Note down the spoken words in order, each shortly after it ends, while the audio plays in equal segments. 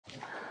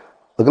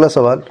अगला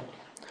सवाल,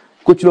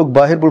 कुछ लोग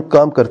बाहर मुल्क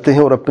काम करते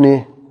हैं और अपने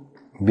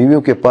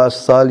बीवियों के पास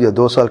साल या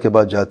 2 साल के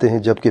बाद जाते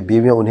हैं, जबकि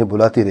बीवियां उन्हें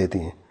बुलाती रहती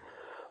हैं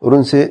और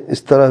उनसे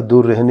इस तरह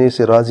दूर रहने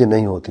से राज़ी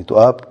नहीं होती, तो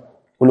आप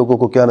उन लोगों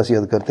को क्या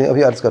नसीहत करते हैं?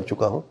 अभी अर्ज़ कर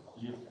चुका हूँ,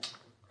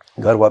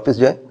 घर वापस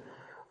जाएं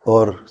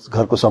और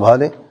घर को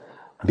संभालें।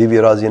 बीवी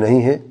राज़ी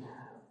नहीं है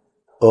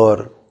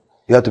और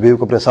या तो बीवी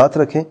को अपने साथ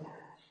रखें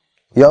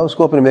या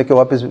उसको अपने मैके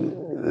वापस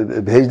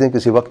भेज दें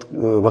किसी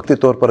वक्ती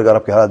तौर पर, अगर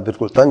आपके हालात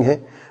बिल्कुल तंग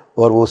हैं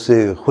और वो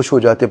उससे खुश हो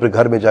जाते हैं, फिर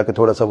घर में जाकर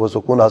थोड़ा सा वो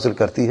सुकून हासिल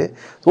करती है,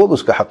 तो वो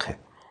उसका हक़ है।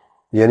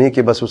 यानी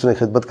कि बस उसने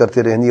खिदमत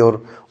करते रहनी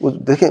और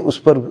देखें उस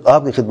पर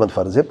आपकी खिदमत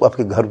फ़र्ज़ है,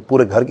 आपके घर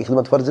पूरे घर की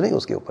खिदमत फ़र्ज़ नहीं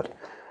उसके ऊपर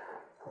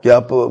कि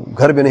आप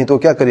घर में नहीं तो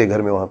क्या करिए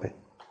घर में वहाँ पे।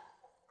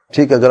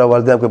 ठीक है, अगर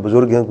वालिदैन आपके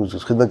बुजुर्ग हैं,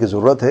 कुछ खिदमत की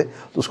ज़रूरत है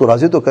तो उसको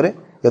राज़ी तो करें,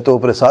 या तो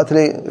अपने साथ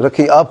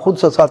रखें, आप खुद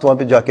साथ वहाँ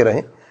पर जाके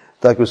रहें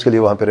ताकि उसके लिए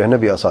वहाँ पर रहना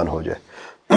भी आसान हो जाए।